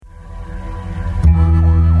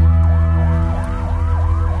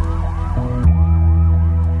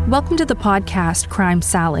Welcome to the podcast Crime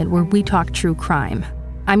Salad, where we talk true crime.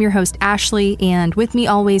 I'm your host, Ashley, and with me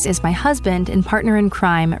always is my husband and partner in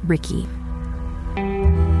crime, Ricky.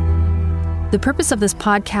 The purpose of this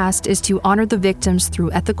podcast is to honor the victims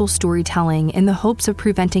through ethical storytelling in the hopes of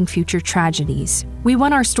preventing future tragedies. We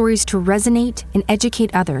want our stories to resonate and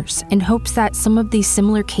educate others in hopes that some of these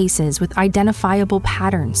similar cases with identifiable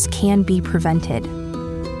patterns can be prevented.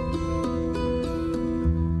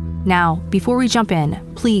 Now, before we jump in,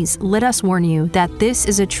 please let us warn you that this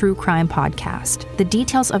is a true crime podcast. The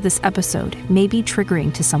details of this episode may be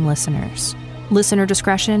triggering to some listeners. Listener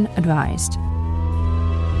discretion advised.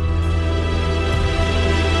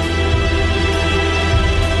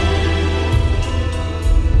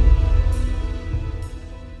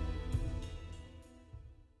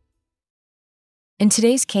 In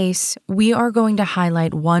today's case, we are going to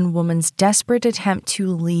highlight one woman's desperate attempt to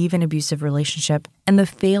leave an abusive relationship and the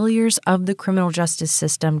failures of the criminal justice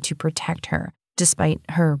system to protect her, despite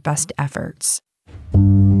her best efforts.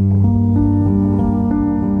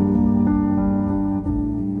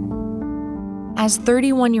 As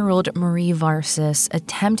 31-year-old Marie Varsos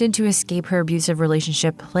attempted to escape her abusive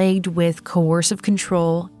relationship plagued with coercive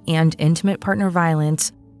control and intimate partner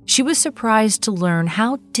violence, she was surprised to learn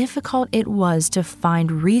how difficult it was to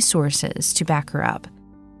find resources to back her up.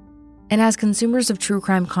 And as consumers of true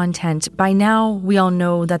crime content, by now we all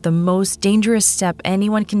know that the most dangerous step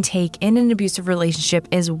anyone can take in an abusive relationship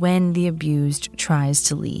is when the abused tries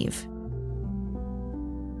to leave.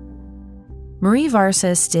 Marie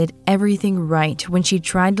Varsos did everything right when she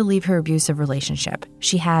tried to leave her abusive relationship.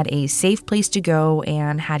 She had a safe place to go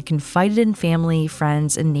and had confided in family,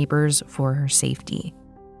 friends, and neighbors for her safety.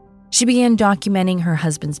 She began documenting her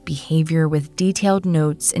husband's behavior with detailed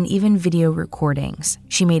notes and even video recordings.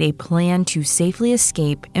 She made a plan to safely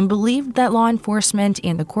escape and believed that law enforcement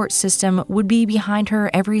and the court system would be behind her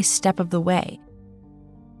every step of the way.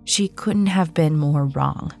 She couldn't have been more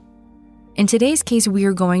wrong. In today's case, we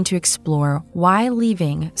are going to explore why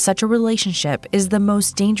leaving such a relationship is the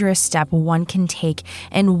most dangerous step one can take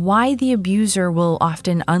and why the abuser will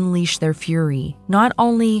often unleash their fury, not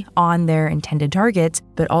only on their intended targets,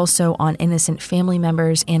 but also on innocent family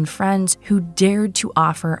members and friends who dared to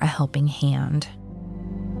offer a helping hand.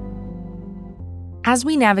 As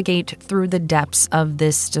we navigate through the depths of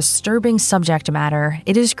this disturbing subject matter,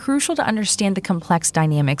 it is crucial to understand the complex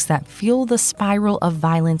dynamics that fuel the spiral of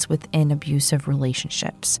violence within abusive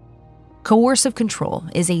relationships. Coercive control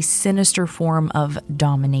is a sinister form of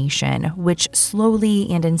domination, which slowly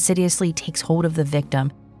and insidiously takes hold of the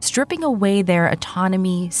victim, stripping away their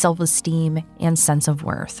autonomy, self-esteem, and sense of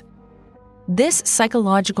worth. This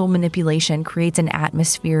psychological manipulation creates an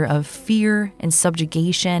atmosphere of fear and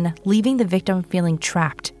subjugation, leaving the victim feeling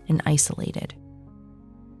trapped and isolated.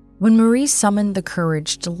 When Marie summoned the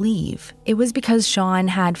courage to leave, it was because Sean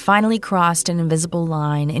had finally crossed an invisible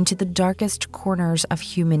line into the darkest corners of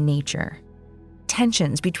human nature.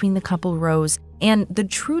 Tensions between the couple rose, and the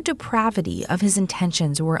true depravity of his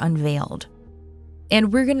intentions were unveiled.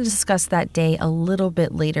 And we're going to discuss that day a little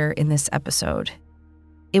bit later in this episode.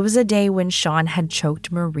 It was a day when Sean had choked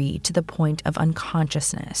Marie to the point of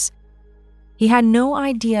unconsciousness. He had no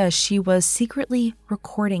idea she was secretly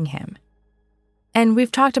recording him. And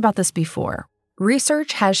we've talked about this before.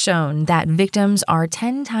 Research has shown that victims are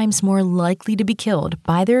 10 times more likely to be killed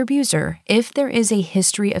by their abuser if there is a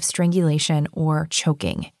history of strangulation or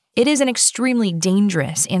choking. It is an extremely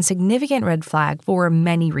dangerous and significant red flag for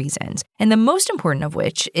many reasons, and the most important of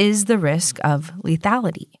which is the risk of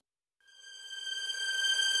lethality.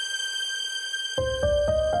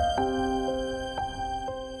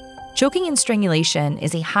 Choking and strangulation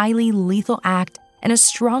is a highly lethal act and a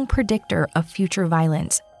strong predictor of future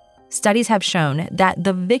violence. Studies have shown that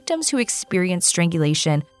the victims who experience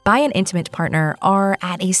strangulation by an intimate partner are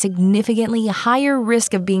at a significantly higher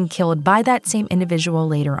risk of being killed by that same individual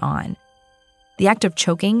later on. The act of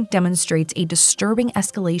choking demonstrates a disturbing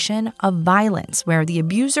escalation of violence where the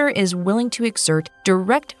abuser is willing to exert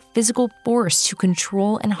direct physical force to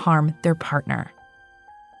control and harm their partner.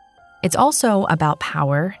 It's also about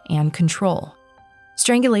power and control.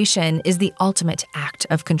 Strangulation is the ultimate act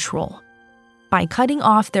of control. By cutting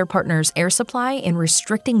off their partner's air supply and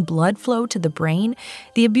restricting blood flow to the brain,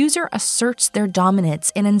 the abuser asserts their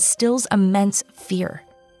dominance and instills immense fear.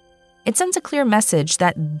 It sends a clear message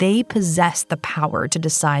that they possess the power to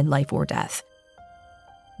decide life or death.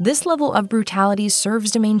 This level of brutality serves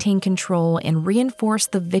to maintain control and reinforce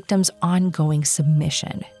the victim's ongoing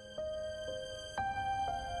submission.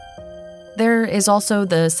 There is also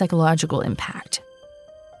the psychological impact.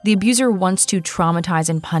 The abuser wants to traumatize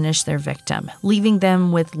and punish their victim, leaving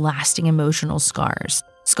them with lasting emotional scars.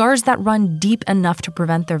 scars that run deep enough to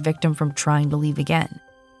prevent their victim from trying to leave again.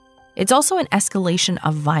 It's also an escalation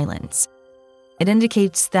of violence. It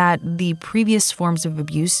indicates that the previous forms of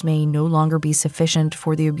abuse may no longer be sufficient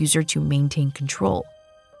for the abuser to maintain control.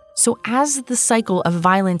 So as the cycle of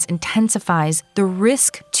violence intensifies, the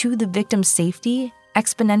risk to the victim's safety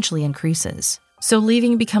exponentially increases. So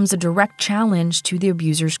leaving becomes a direct challenge to the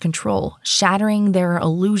abuser's control, shattering their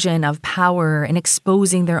illusion of power and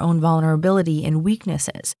exposing their own vulnerability and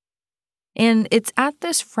weaknesses. And it's at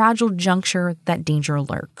this fragile juncture that danger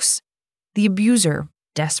lurks. The abuser,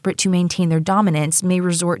 desperate to maintain their dominance, may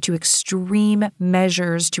resort to extreme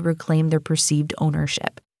measures to reclaim their perceived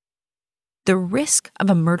ownership. The risk of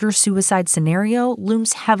a murder-suicide scenario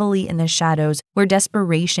looms heavily in the shadows, where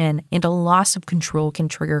desperation and a loss of control can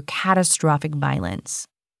trigger catastrophic violence.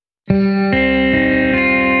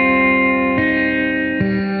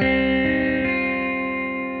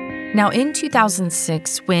 Now, in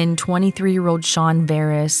 2006, when 23-year-old Sean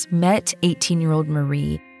Varsos met 18-year-old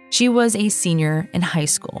Marie, she was a senior in high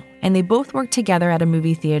school, and they both worked together at a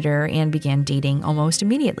movie theater and began dating almost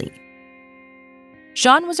immediately.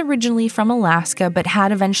 Sean was originally from Alaska, but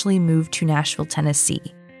had eventually moved to Nashville, Tennessee.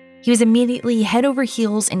 He was immediately head over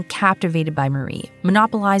heels and captivated by Marie,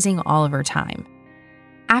 monopolizing all of her time.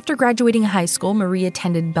 After graduating high school, Marie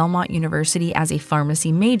attended Belmont University as a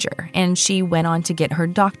pharmacy major, and she went on to get her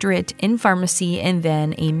doctorate in pharmacy and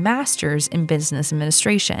then a master's in business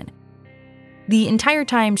administration. The entire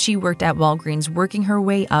time, she worked at Walgreens, working her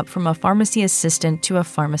way up from a pharmacy assistant to a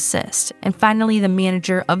pharmacist, and finally the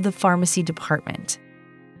manager of the pharmacy department.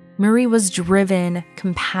 Marie was driven,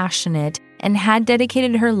 compassionate, and had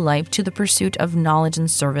dedicated her life to the pursuit of knowledge and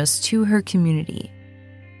service to her community.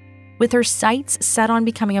 With her sights set on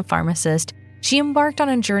becoming a pharmacist, she embarked on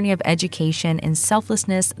a journey of education and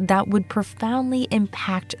selflessness that would profoundly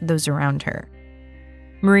impact those around her.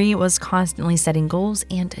 Marie was constantly setting goals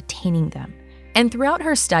and attaining them. And throughout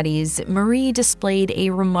her studies, Marie displayed a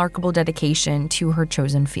remarkable dedication to her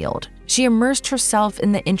chosen field. She immersed herself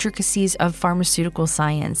in the intricacies of pharmaceutical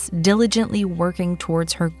science, diligently working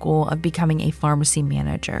towards her goal of becoming a pharmacy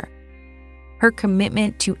manager. Her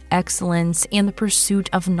commitment to excellence and the pursuit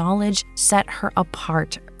of knowledge set her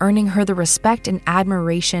apart, earning her the respect and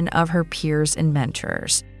admiration of her peers and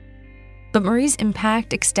mentors. But Marie's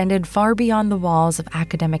impact extended far beyond the walls of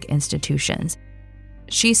academic institutions.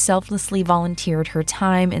 She selflessly volunteered her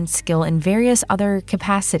time and skill in various other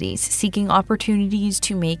capacities, seeking opportunities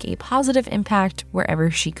to make a positive impact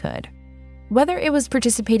wherever she could. Whether it was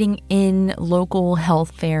participating in local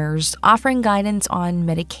health fairs, offering guidance on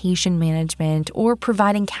medication management, or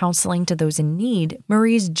providing counseling to those in need,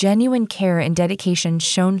 Marie's genuine care and dedication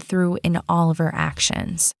shone through in all of her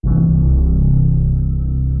actions.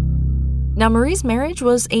 Now, Marie's marriage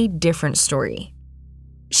was a different story.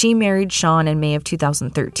 She married Sean in May of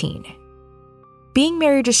 2013. Being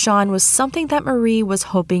married to Sean was something that Marie was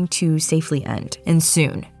hoping to safely end, and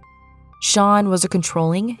soon. Sean was a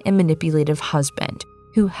controlling and manipulative husband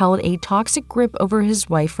who held a toxic grip over his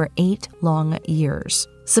wife for 8 long years,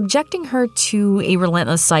 subjecting her to a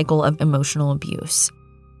relentless cycle of emotional abuse.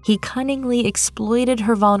 He cunningly exploited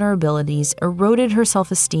her vulnerabilities, eroded her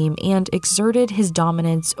self-esteem, and exerted his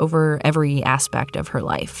dominance over every aspect of her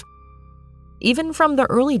life. Even from the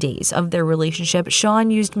early days of their relationship,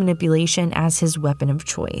 Sean used manipulation as his weapon of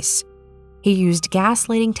choice. He used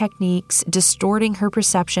gaslighting techniques, distorting her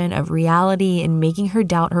perception of reality and making her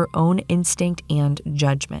doubt her own instinct and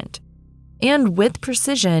judgment. And with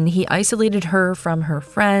precision, he isolated her from her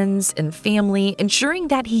friends and family, ensuring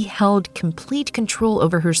that he held complete control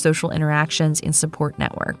over her social interactions and support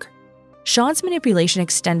network. Sean's manipulation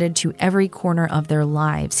extended to every corner of their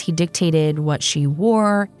lives. He dictated what she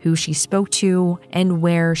wore, who she spoke to, and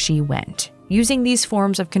where she went, using these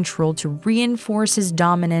forms of control to reinforce his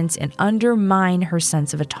dominance and undermine her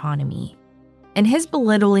sense of autonomy. And his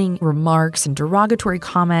belittling remarks and derogatory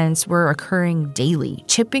comments were occurring daily,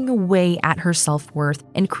 chipping away at her self-worth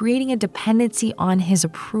and creating a dependency on his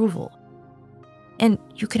approval. And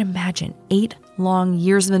you can imagine 8 long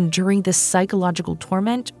years of enduring this psychological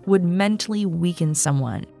torment would mentally weaken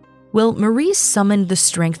someone. Well, Marie summoned the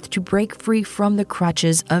strength to break free from the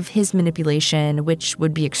crutches of his manipulation, which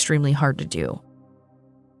would be extremely hard to do.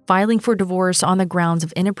 Filing for divorce on the grounds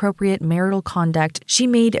of inappropriate marital conduct, she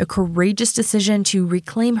made a courageous decision to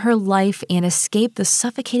reclaim her life and escape the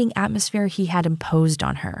suffocating atmosphere he had imposed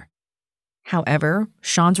on her. However,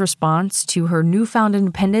 Sean's response to her newfound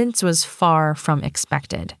independence was far from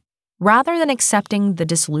expected. Rather than accepting the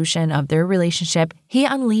dissolution of their relationship, he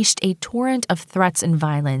unleashed a torrent of threats and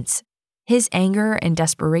violence. His anger and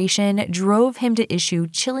desperation drove him to issue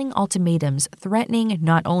chilling ultimatums threatening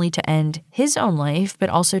not only to end his own life, but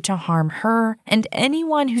also to harm her and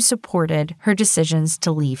anyone who supported her decisions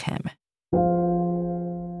to leave him.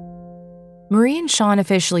 Marie and Sean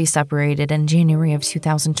officially separated in January of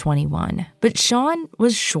 2021, but Sean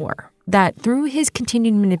was sure that through his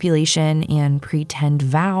continued manipulation and pretend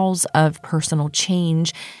vows of personal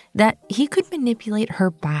change, that he could manipulate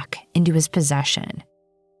her back into his possession.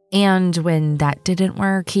 And when that didn't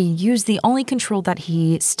work, he used the only control that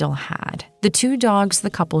he still had, the 2 dogs the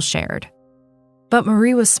couple shared. But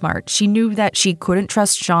Marie was smart. She knew that she couldn't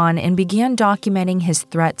trust Sean and began documenting his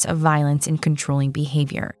threats of violence and controlling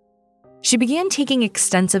behavior. She began taking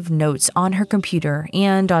extensive notes on her computer,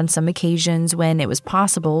 and on some occasions when it was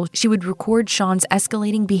possible, she would record Sean's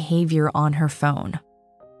escalating behavior on her phone.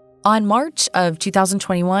 On March of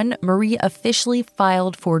 2021, Marie officially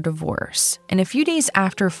filed for divorce. And a few days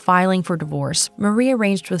after filing for divorce, Marie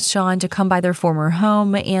arranged with Sean to come by their former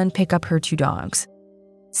home and pick up her 2 dogs.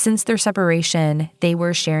 Since their separation, they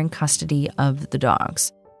were sharing custody of the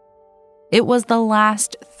dogs. It was the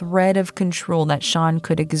last thread of control that Sean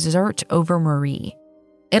could exert over Marie.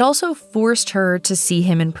 It also forced her to see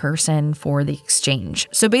him in person for the exchange.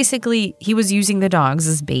 So basically, he was using the dogs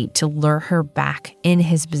as bait to lure her back in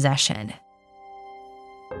his possession.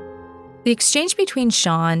 The exchange between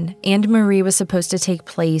Sean and Marie was supposed to take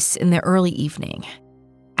place in the early evening.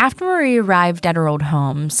 After Marie arrived at her old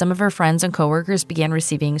home, some of her friends and coworkers began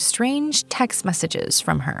receiving strange text messages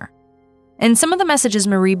from her. In some of the messages,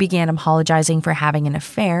 Marie began apologizing for having an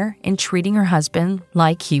affair and treating her husband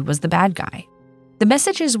like he was the bad guy. The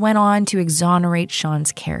messages went on to exonerate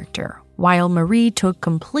Sean's character, while Marie took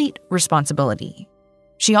complete responsibility.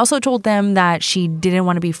 She also told them that she didn't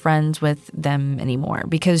want to be friends with them anymore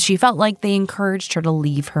because she felt like they encouraged her to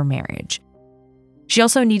leave her marriage. She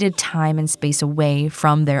also needed time and space away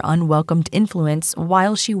from their unwelcomed influence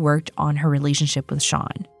while she worked on her relationship with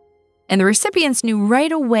Sean. And the recipients knew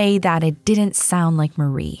right away that it didn't sound like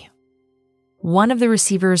Marie. One of the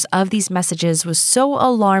receivers of these messages was so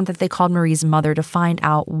alarmed that they called Marie's mother to find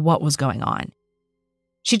out what was going on.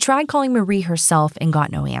 She tried calling Marie herself and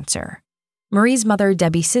got no answer. Marie's mother,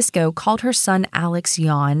 Debbie Sisko, called her son Alex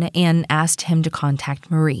Yon and asked him to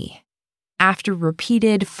contact Marie. After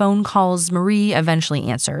repeated phone calls, Marie eventually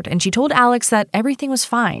answered, and she told Alex that everything was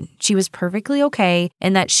fine, she was perfectly okay,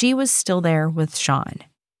 and that she was still there with Sean.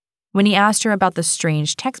 When he asked her about the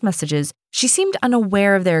strange text messages, she seemed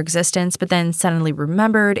unaware of their existence, but then suddenly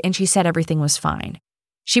remembered, and she said everything was fine.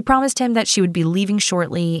 She promised him that she would be leaving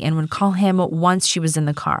shortly and would call him once she was in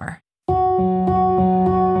the car.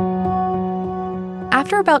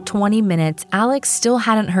 After about 20 minutes, Alex still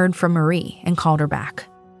hadn't heard from Marie and called her back.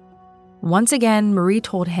 Once again, Marie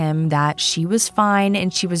told him that she was fine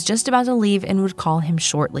and she was just about to leave and would call him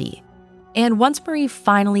shortly. And once Marie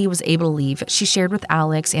finally was able to leave, she shared with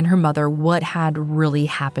Alex and her mother what had really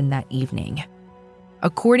happened that evening.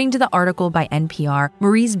 According to the article by NPR,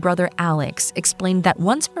 Marie's brother Alex explained that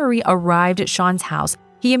once Marie arrived at Sean's house,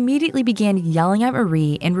 he immediately began yelling at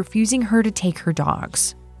Marie and refusing her to take her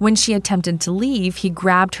dogs. When she attempted to leave, he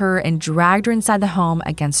grabbed her and dragged her inside the home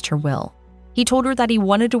against her will. He told her that he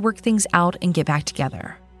wanted to work things out and get back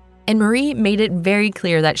together. And Marie made it very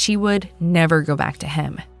clear that she would never go back to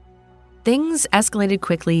him. Things escalated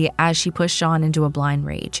quickly as she pushed Sean into a blind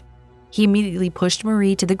rage. He immediately pushed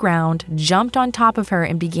Marie to the ground, jumped on top of her,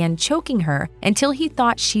 and began choking her until he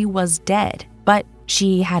thought she was dead, but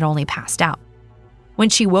she had only passed out. When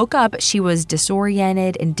she woke up, she was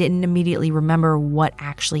disoriented and didn't immediately remember what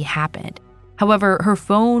actually happened. However, her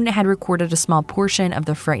phone had recorded a small portion of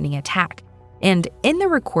the frightening attack. And in the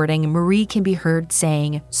recording, Marie can be heard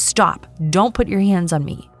saying, "Stop, don't put your hands on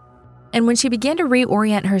me." And when she began to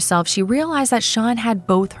reorient herself, she realized that Sean had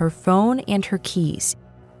both her phone and her keys.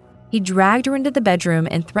 He dragged her into the bedroom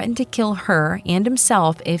and threatened to kill her and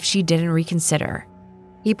himself if she didn't reconsider.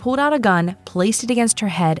 He pulled out a gun, placed it against her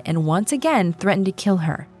head, and once again threatened to kill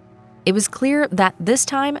her. It was clear that this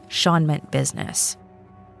time, Sean meant business.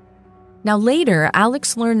 Now later,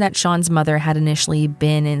 Alex learned that Sean's mother had initially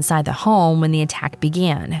been inside the home when the attack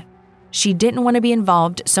began. She didn't want to be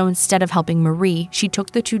involved, so instead of helping Marie, she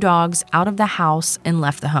took the 2 dogs out of the house and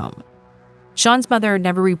left the home. Sean's mother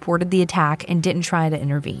never reported the attack and didn't try to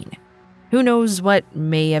intervene. Who knows what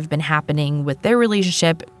may have been happening with their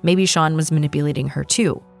relationship? Maybe Sean was manipulating her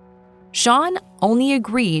too. Sean only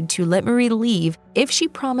agreed to let Marie leave if she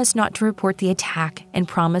promised not to report the attack and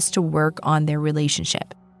promised to work on their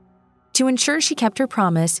relationship. To ensure she kept her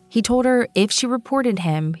promise, he told her if she reported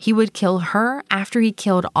him, he would kill her after he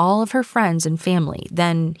killed all of her friends and family,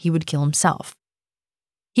 then he would kill himself.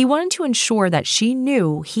 He wanted to ensure that she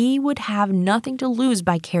knew he would have nothing to lose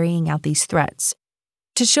by carrying out these threats.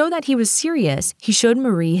 To show that he was serious, he showed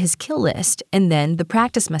Marie his kill list and then the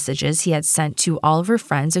practice messages he had sent to all of her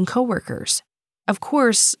friends and coworkers. Of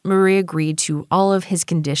course, Marie agreed to all of his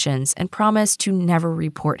conditions and promised to never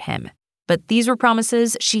report him. But these were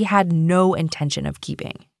promises she had no intention of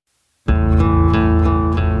keeping.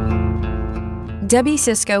 Debbie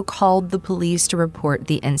Sisko called the police to report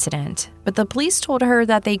the incident, but the police told her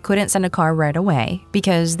that they couldn't send a car right away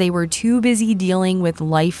because they were too busy dealing with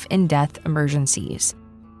life and death emergencies.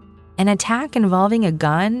 An attack involving a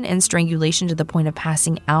gun and strangulation to the point of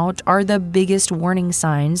passing out are the biggest warning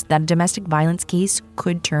signs that a domestic violence case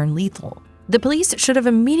could turn lethal. The police should have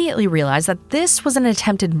immediately realized that this was an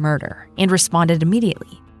attempted murder and responded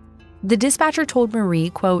immediately. The dispatcher told Marie,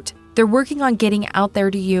 quote, "They're working on getting out there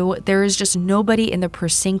to you. There is just nobody in the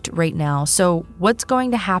precinct right now. So what's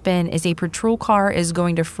going to happen is a patrol car is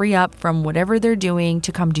going to free up from whatever they're doing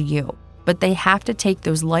to come to you. But they have to take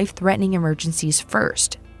those life-threatening emergencies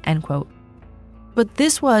first." End quote. But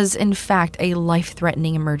this was, in fact, a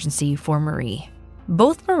life-threatening emergency for Marie.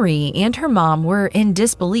 Both Marie and her mom were in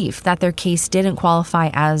disbelief that their case didn't qualify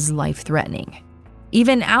as life-threatening.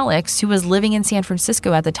 Even Alex, who was living in San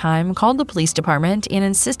Francisco at the time, called the police department and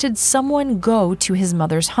insisted someone go to his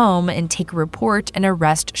mother's home and take a report and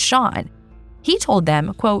arrest Sean. He told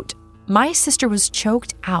them, quote, "My sister was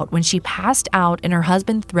choked out when she passed out and her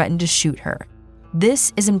husband threatened to shoot her.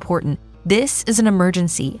 This is important. This is an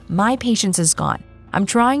emergency. My patience is gone. I'm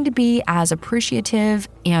trying to be as appreciative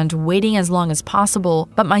and waiting as long as possible,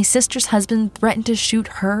 but my sister's husband threatened to shoot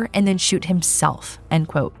her and then shoot himself." End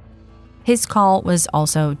quote. His call was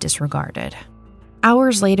also disregarded.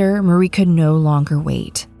 Hours later, Marie could no longer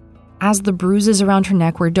wait. As the bruises around her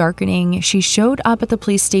neck were darkening, she showed up at the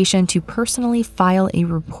police station to personally file a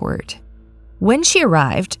report. When she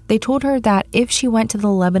arrived, they told her that if she went to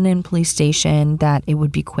the Lebanon police station, that it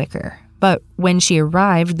would be quicker. But when she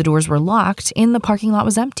arrived, the doors were locked and the parking lot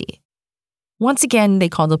was empty. Once again, they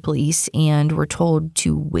called the police and were told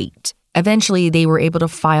to wait. Eventually, they were able to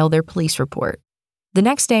file their police report. The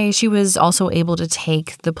next day, she was also able to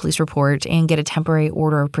take the police report and get a temporary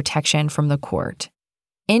order of protection from the court.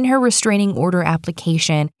 In her restraining order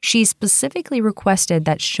application, she specifically requested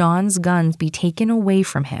that Sean's guns be taken away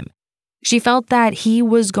from him. She felt that he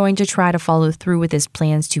was going to try to follow through with his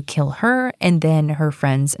plans to kill her and then her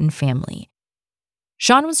friends and family.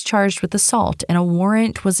 Sean was charged with assault and a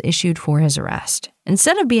warrant was issued for his arrest.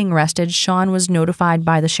 Instead of being arrested, Sean was notified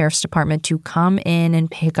by the sheriff's department to come in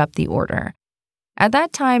and pick up the order. At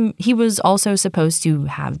that time, he was also supposed to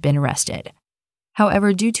have been arrested.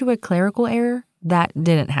 However, due to a clerical error, that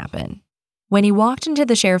didn't happen. When he walked into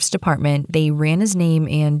the sheriff's department, they ran his name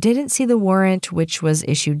and didn't see the warrant which was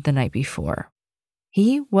issued the night before.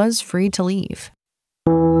 He was free to leave.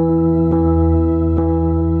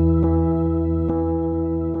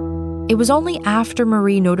 It was only after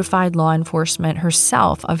Marie notified law enforcement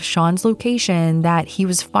herself of Sean's location that he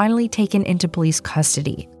was finally taken into police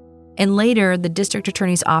custody. And later, the district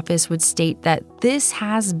attorney's office would state that this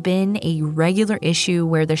has been a regular issue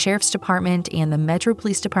where the sheriff's department and the Metro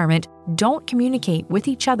Police Department don't communicate with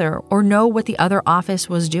each other or know what the other office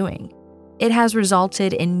was doing. It has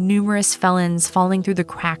resulted in numerous felons falling through the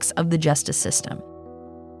cracks of the justice system.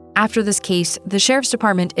 After this case, the sheriff's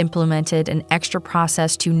department implemented an extra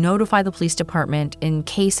process to notify the police department in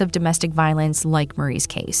case of domestic violence like Marie's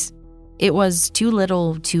case. It was too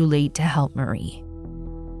little, too late to help Marie.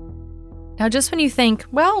 Now, just when you think,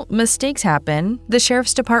 well, mistakes happen, the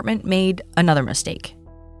sheriff's department made another mistake.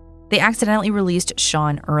 They accidentally released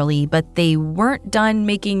Sean early, but they weren't done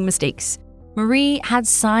making mistakes. Marie had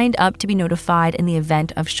signed up to be notified in the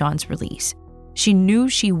event of Sean's release. She knew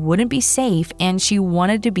she wouldn't be safe and she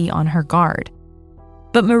wanted to be on her guard.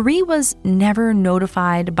 But Marie was never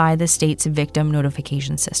notified by the state's victim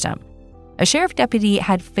notification system. A sheriff deputy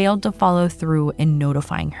had failed to follow through in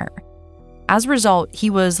notifying her. As a result, he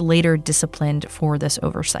was later disciplined for this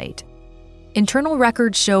oversight. Internal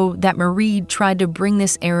records show that Marie tried to bring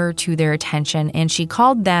this error to their attention, and she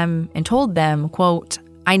called them and told them, quote,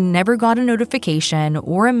 "I never got a notification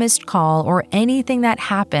or a missed call or anything that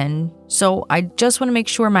happened, so I just want to make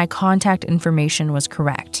sure my contact information was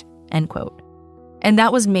correct," end quote. And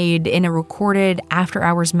that was made in a recorded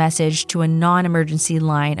after-hours message to a non-emergency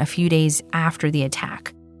line a few days after the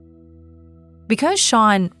attack. Because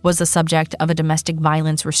Sean was the subject of a domestic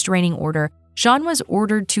violence restraining order, Sean was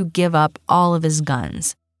ordered to give up all of his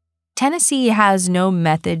guns. Tennessee has no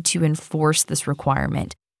method to enforce this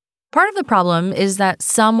requirement. Part of the problem is that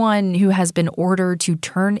someone who has been ordered to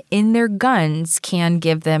turn in their guns can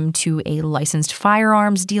give them to a licensed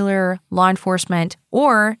firearms dealer, law enforcement,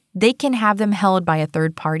 or they can have them held by a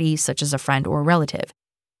third party such as a friend or relative.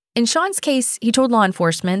 In Sean's case, he told law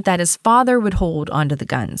enforcement that his father would hold onto the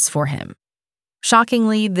guns for him.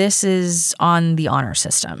 Shockingly, this is on the honor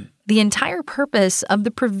system. The entire purpose of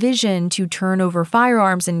the provision to turn over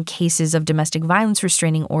firearms in cases of domestic violence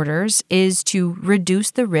restraining orders is to reduce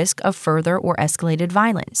the risk of further or escalated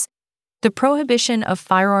violence. The prohibition of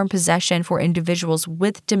firearm possession for individuals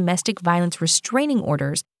with domestic violence restraining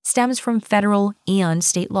orders stems from federal and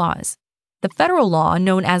state laws. The federal law,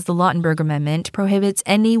 known as the Lautenberg Amendment, prohibits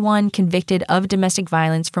anyone convicted of domestic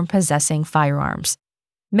violence from possessing firearms.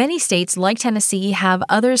 Many states, like Tennessee, have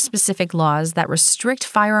other specific laws that restrict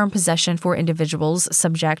firearm possession for individuals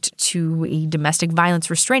subject to a domestic violence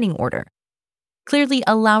restraining order. Clearly,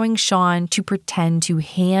 allowing Sean to pretend to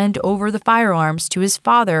hand over the firearms to his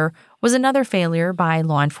father was another failure by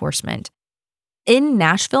law enforcement. In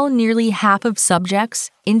Nashville, nearly half of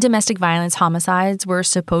subjects in domestic violence homicides were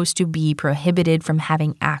supposed to be prohibited from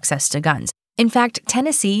having access to guns. In fact,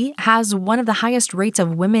 Tennessee has one of the highest rates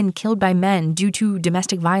of women killed by men due to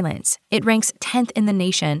domestic violence. It ranks 10th in the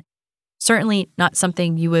nation. Certainly not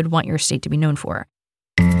something you would want your state to be known for.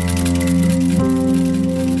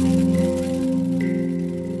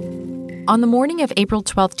 On the morning of April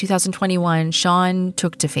 12, 2021, Sean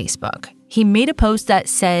took to Facebook. He made a post that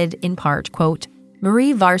said, in part, quote,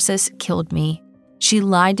 "Marie Varsos killed me. She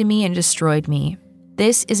lied to me and destroyed me.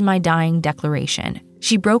 This is my dying declaration.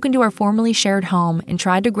 She broke into our formerly shared home and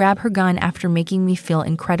tried to grab her gun after making me feel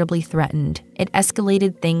incredibly threatened. It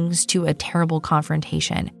escalated things to a terrible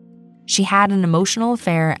confrontation. She had an emotional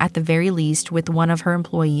affair at the very least with one of her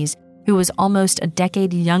employees who was almost a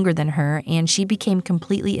decade younger than her, and she became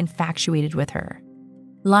completely infatuated with her.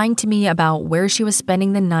 Lying to me about where she was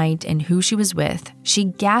spending the night and who she was with, she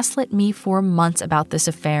gaslit me for months about this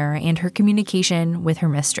affair and her communication with her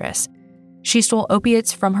mistress. She stole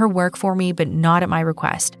opiates from her work for me, but not at my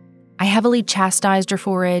request. I heavily chastised her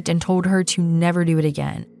for it and told her to never do it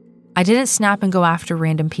again. I didn't snap and go after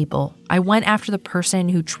random people. I went after the person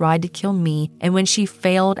who tried to kill me, and when she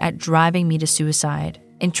failed at driving me to suicide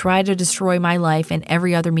and tried to destroy my life in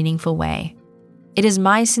every other meaningful way. It is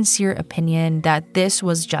my sincere opinion that this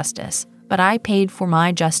was justice, but I paid for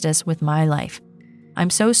my justice with my life. I'm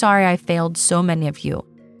so sorry I failed so many of you.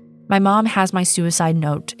 My mom has my suicide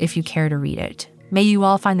note if you care to read it. May you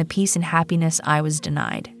all find the peace and happiness I was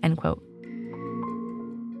denied," end quote.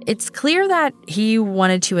 It's clear that he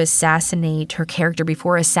wanted to assassinate her character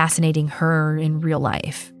before assassinating her in real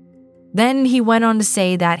life. Then he went on to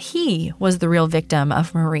say that he was the real victim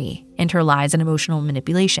of Marie and her lies and emotional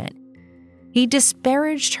manipulation. He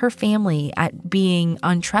disparaged her family at being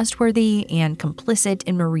untrustworthy and complicit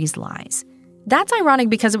in Marie's lies. That's ironic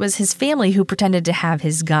because it was his family who pretended to have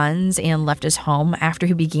his guns and left his home after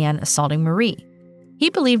he began assaulting Marie.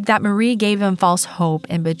 He believed that Marie gave him false hope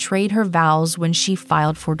and betrayed her vows when she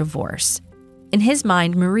filed for divorce. In his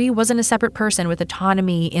mind, Marie wasn't a separate person with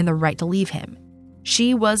autonomy and the right to leave him.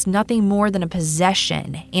 She was nothing more than a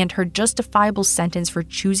possession, and her justifiable sentence for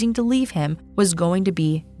choosing to leave him was going to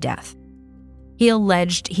be death. He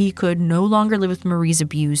alleged he could no longer live with Marie's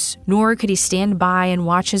abuse, nor could he stand by and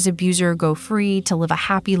watch his abuser go free to live a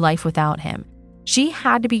happy life without him. She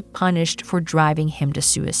had to be punished for driving him to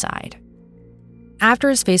suicide. After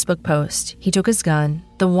his Facebook post, he took his gun,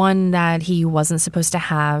 the one that he wasn't supposed to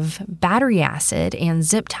have, battery acid, and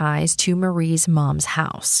zip ties to Marie's mom's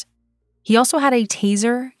house. He also had a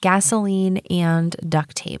taser, gasoline, and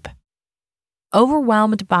duct tape.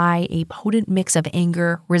 Overwhelmed by a potent mix of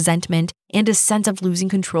anger, resentment, and a sense of losing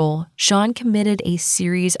control, Sean committed a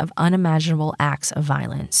series of unimaginable acts of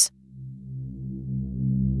violence.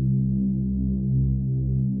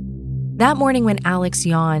 That morning when Alex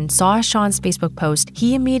Yon saw Sean's Facebook post,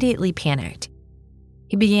 he immediately panicked.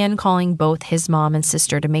 He began calling both his mom and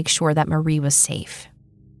sister to make sure that Marie was safe.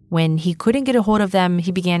 When he couldn't get a hold of them,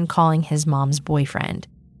 he began calling his mom's boyfriend.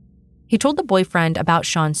 He told the boyfriend about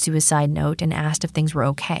Sean's suicide note and asked if things were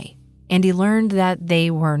okay, and he learned that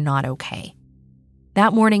they were not okay.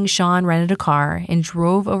 That morning, Sean rented a car and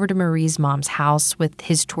drove over to Marie's mom's house with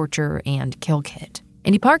his torture and kill kit.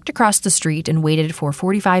 And he parked across the street and waited for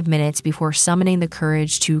 45 minutes before summoning the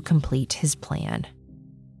courage to complete his plan.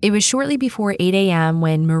 It was shortly before 8 a.m.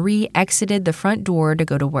 when Marie exited the front door to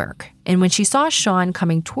go to work, and when she saw Sean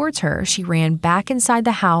coming towards her, she ran back inside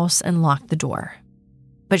the house and locked the door.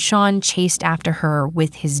 But Sean chased after her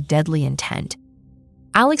with his deadly intent.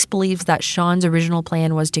 Alex believes that Sean's original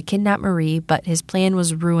plan was to kidnap Marie, but his plan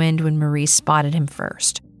was ruined when Marie spotted him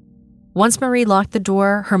first. Once Marie locked the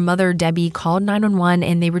door, her mother, Debbie, called 911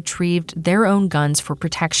 and they retrieved their own guns for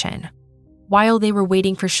protection. While they were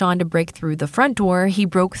waiting for Sean to break through the front door, he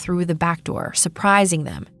broke through the back door, surprising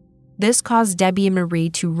them. This caused Debbie and Marie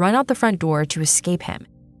to run out the front door to escape him.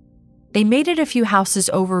 They made it a few houses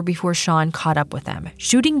over before Sean caught up with them,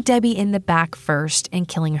 shooting Debbie in the back first and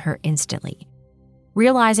killing her instantly.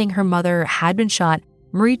 Realizing her mother had been shot,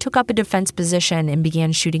 Marie took up a defense position and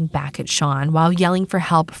began shooting back at Sean while yelling for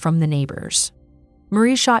help from the neighbors.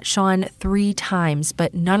 Marie shot Sean 3 times,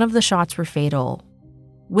 but none of the shots were fatal.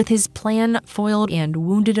 With his plan foiled and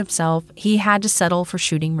wounded himself, he had to settle for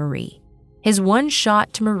shooting Marie. His one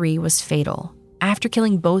shot to Marie was fatal. After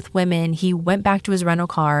killing both women, he went back to his rental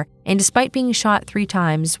car and, despite being shot 3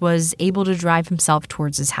 times, was able to drive himself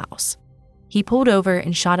towards his house. He pulled over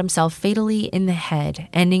and shot himself fatally in the head,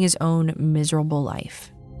 ending his own miserable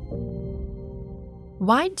life.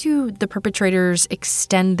 Why do the perpetrators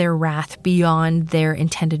extend their wrath beyond their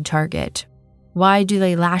intended target? Why do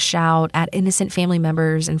they lash out at innocent family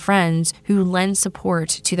members and friends who lend support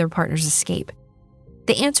to their partner's escape?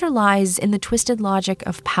 The answer lies in the twisted logic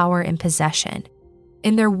of power and possession.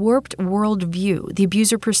 In their warped worldview, the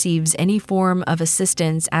abuser perceives any form of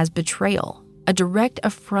assistance as betrayal, a direct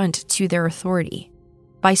affront to their authority.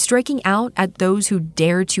 By striking out at those who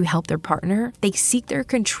dare to help their partner, they seek their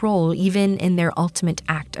control even in their ultimate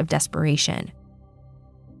act of desperation.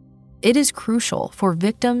 It is crucial for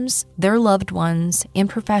victims, their loved ones, and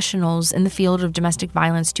professionals in the field of domestic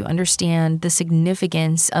violence to understand the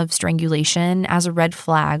significance of strangulation as a red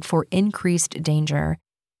flag for increased danger.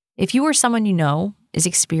 If you or someone you know is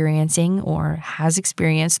experiencing or has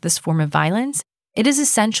experienced this form of violence, it is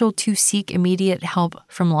essential to seek immediate help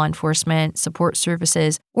from law enforcement, support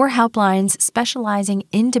services, or helplines specializing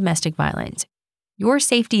in domestic violence. Your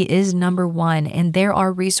safety is number one, and there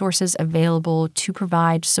are resources available to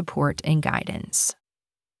provide support and guidance.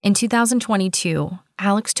 In 2022,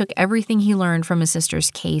 Alex took everything he learned from his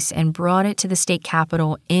sister's case and brought it to the state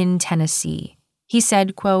capitol in Tennessee. He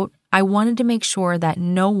said, quote, "I wanted to make sure that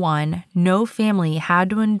no family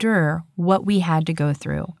had to endure what we had to go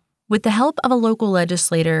through." With the help of a local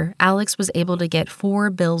legislator, Alex was able to get 4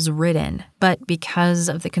 bills written, but because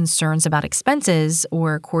of the concerns about expenses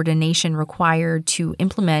or coordination required to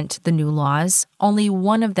implement the new laws, only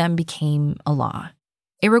one of them became a law.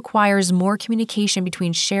 It requires more communication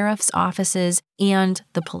between sheriff's offices and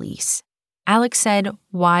the police. Alex said,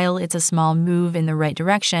 while it's a small move in the right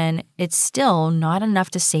direction, it's still not enough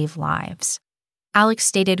to save lives. Alex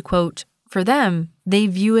stated, quote, "For them, they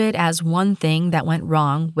view it as one thing that went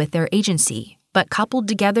wrong with their agency. But coupled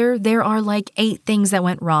together, there are like 8 things that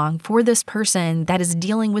went wrong for this person that is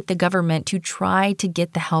dealing with the government to try to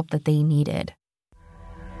get the help that they needed."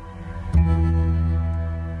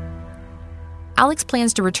 Alex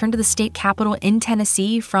plans to return to the state capitol in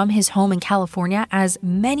Tennessee from his home in California as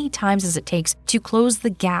many times as it takes to close the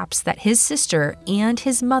gaps that his sister and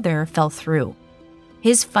his mother fell through.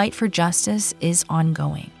 His fight for justice is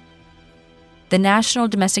ongoing. The National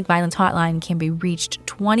Domestic Violence Hotline can be reached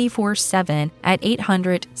 24/7 at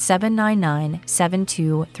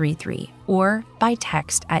 800-799-7233 or by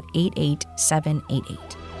text at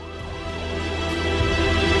 88788.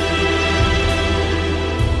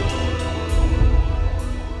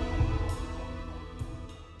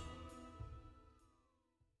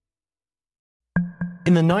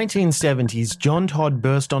 In the 1970s, John Todd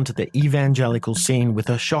burst onto the evangelical scene with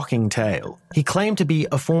a shocking tale. He claimed to be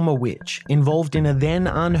a former witch involved in a then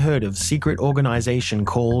unheard-of secret organization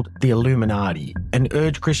called the Illuminati and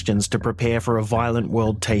urged Christians to prepare for a violent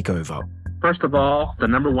world takeover. First of all, the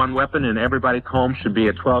number one weapon in everybody's home should be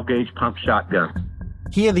a 12-gauge pump shotgun.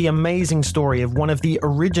 Hear the amazing story of one of the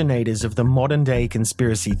originators of the modern-day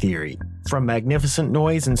conspiracy theory. From Magnificent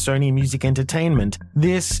Noise and Sony Music Entertainment,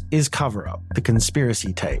 this is Cover Up, the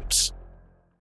Conspiracy Tapes.